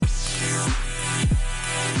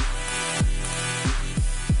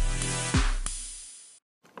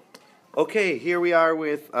Okay, here we are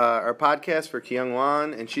with our podcast for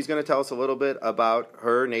Kyeongwon, and she's going to tell us a little bit about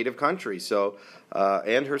her native country,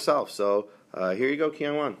 and herself. So here you go,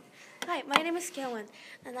 Kyeongwon. Hi, my name is Kyeongwon,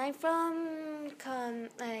 and I'm from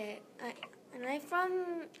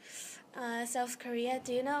South Korea.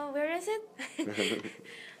 Do you know where is it? We'll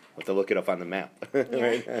have to look it up on the map.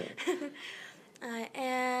 Yeah.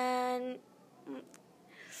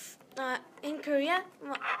 In Korea,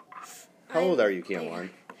 How old are you,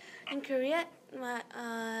 Kyeongwon? In Korea,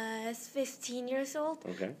 I'm 15 years old.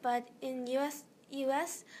 Okay. But in US,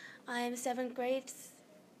 I'm seventh grade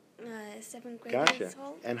Gotcha. years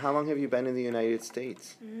old. And how long have you been in the United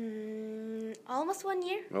States? Almost 1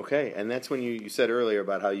 year. Okay, and that's when you said earlier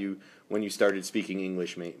about when you started speaking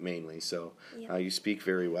English mainly. So Yeah. you speak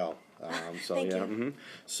very well. Thank you. Mm-hmm.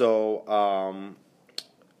 So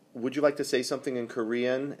would you like to say something in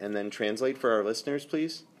Korean and then translate for our listeners,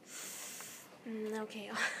 please? 오케이.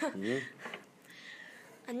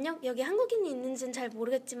 안녕. 여기 한국인이 있는지는 잘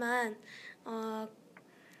모르겠지만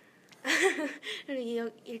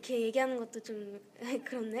이렇게 얘기하는 것도 좀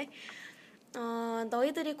그렇네.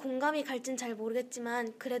 너희들이 공감이 갈진 잘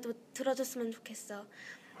모르겠지만 그래도 들어줬으면 좋겠어.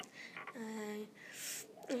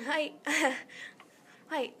 Hi.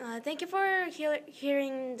 Hi. Thank you for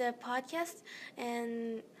hearing the podcast,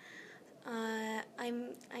 and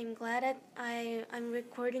I'm glad that I'm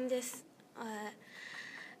recording this.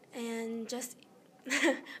 And just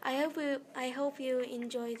I hope you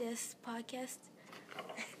enjoy this podcast.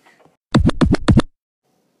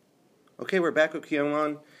 Okay, we're back with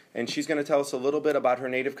Kyeongwon, and she's going to tell us a little bit about her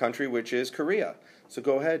native country, which is Korea. So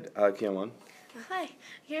go ahead, Kyeongwon. Hi,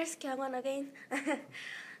 here's Kyeongwon again.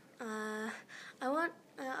 I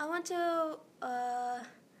want to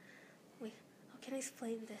wait. How can I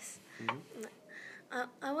explain this? Mm-hmm.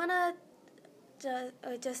 I wanna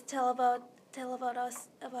just tell about us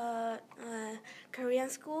about Korean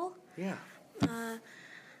school. Yeah.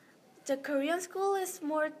 The Korean school is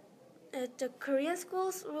more. The Korean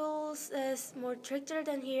school's rules is more stricter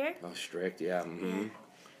than here. Oh, strict, yeah. Mm-hmm.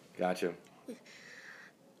 Gotcha.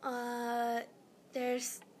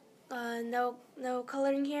 There's no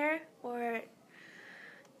coloring here, or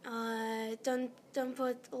don't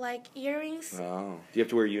put like earrings. Oh, do you have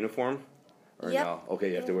to wear a uniform? Or Yep. no? Okay,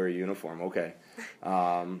 you have to wear a uniform. Okay.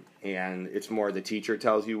 And it's more the teacher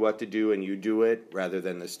tells you what to do and you do it rather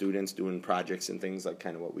than the students doing projects and things like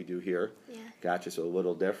kind of what we do here. Yeah. Gotcha. So a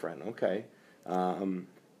little different. Okay. And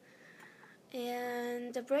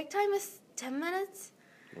the break time is 10 minutes.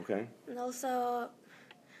 Okay. And also,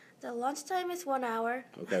 the lunch time is 1 hour.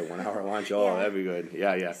 Okay, 1 hour lunch. Oh, Yeah. that'd be good.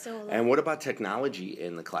 Yeah, yeah. So long. And what about technology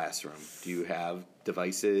in the classroom? Do you have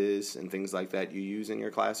devices and things like that you use in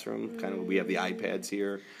your classroom? Kind of, we have the iPads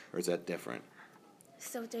here, or is that different?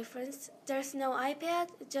 So different. There's no iPad.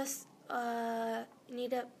 Just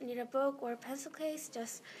need a book or pencil case.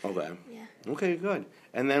 Just Okay. yeah. Okay, good.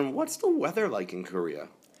 And then what's the weather like in Korea?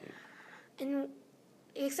 In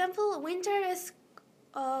example, winter is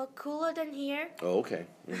cooler than here. Oh, okay.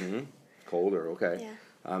 Mm-hmm. Colder, okay.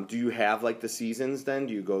 Yeah. Do you have like the seasons then?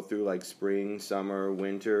 Do you go through like spring, summer,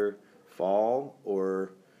 winter, fall,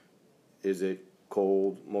 or is it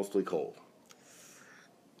cold, mostly cold?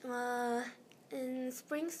 In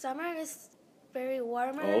spring, summer is very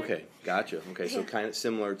warmer. Oh, okay. Gotcha. Okay, so Yeah. kind of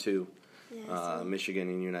similar to Yeah, so- Michigan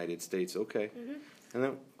and United States. Okay. Mhm. And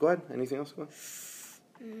then, go ahead. Anything else? Go ahead.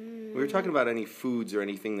 We were talking about any foods or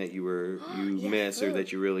anything that you Yeah, miss or food.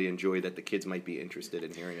 that you really enjoy that the kids might be interested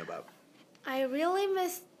in hearing about. I really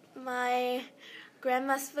miss my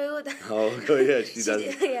grandma's food. Oh, good. Yeah, she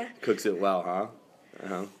does. Yeah. Cooks it well, huh?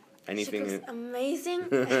 Uh-huh. She Anything? cooks amazing.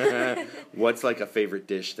 What's like a favorite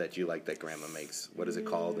dish that you like that grandma makes? What is it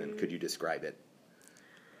called, and could you describe it?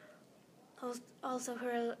 Also,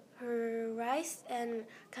 her rice and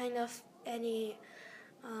kind of any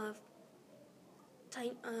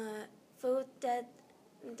food that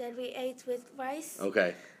we ate with rice.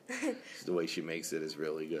 Okay. The way she makes it is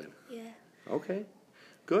really good. Yeah. Okay,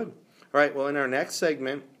 good. All right, well, in our next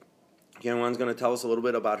segment, Kyeongwon's going to tell us a little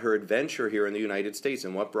bit about her adventure here in the United States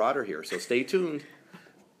and what brought her here. So stay tuned.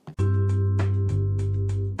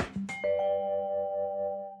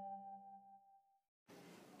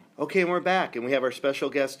 Okay, and we're back, and we have our special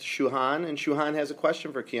guest, Shuhan, and Shuhan has a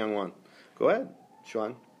question for Kyeongwon. Go ahead,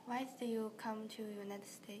 Shuhan. Why did you come to United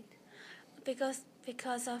States?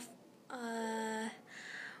 Because of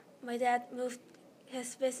my dad moved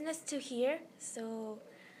his business to here, so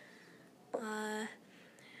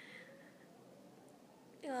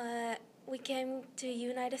we came to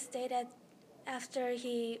United States after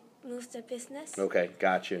he moved the business. Okay,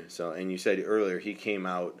 gotcha. So, and you said earlier he came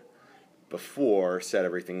out before, set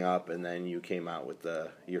everything up, and then you came out with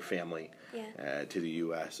your family to the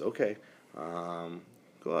U.S. Okay,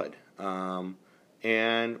 good.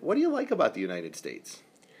 And what do you like about the United States?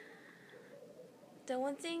 The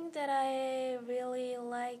one thing that I really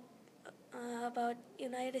like about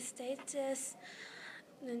United States is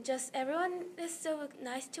just everyone is so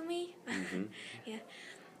nice to me. Mm-hmm. Yeah.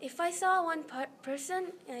 If I saw one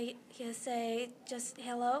person, he'll say just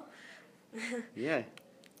hello. Yeah.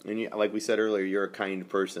 And like we said earlier, you're a kind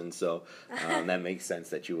person, so that makes sense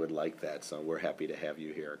that you would like that. So we're happy to have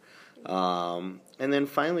you here. And then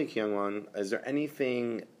finally, Kyeongwon, is there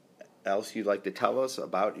anything else you'd like to tell us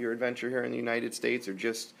about your adventure here in the United States, or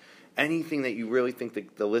just anything that you really think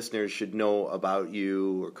that the listeners should know about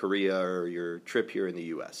you or Korea or your trip here in the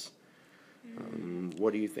U.S.?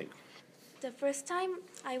 What do you think? The first time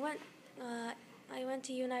I went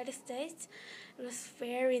to United States, it was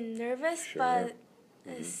very nervous, Sure. but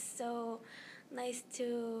it's so nice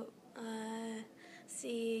to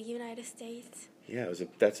see United States. Yeah,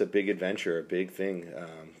 that's a big adventure, a big thing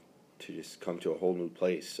to just come to a whole new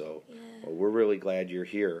place. So well, we're really glad you're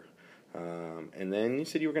here. And then you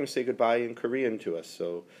said you were going to say goodbye in Korean to us.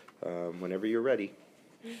 So whenever you're ready.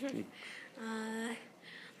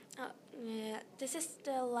 This is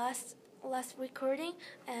the last recording,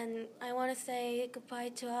 and I want to say goodbye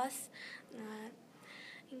to us.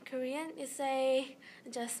 In Korean, you say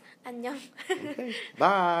just 안녕. Okay.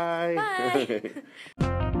 Bye.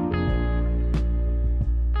 Bye.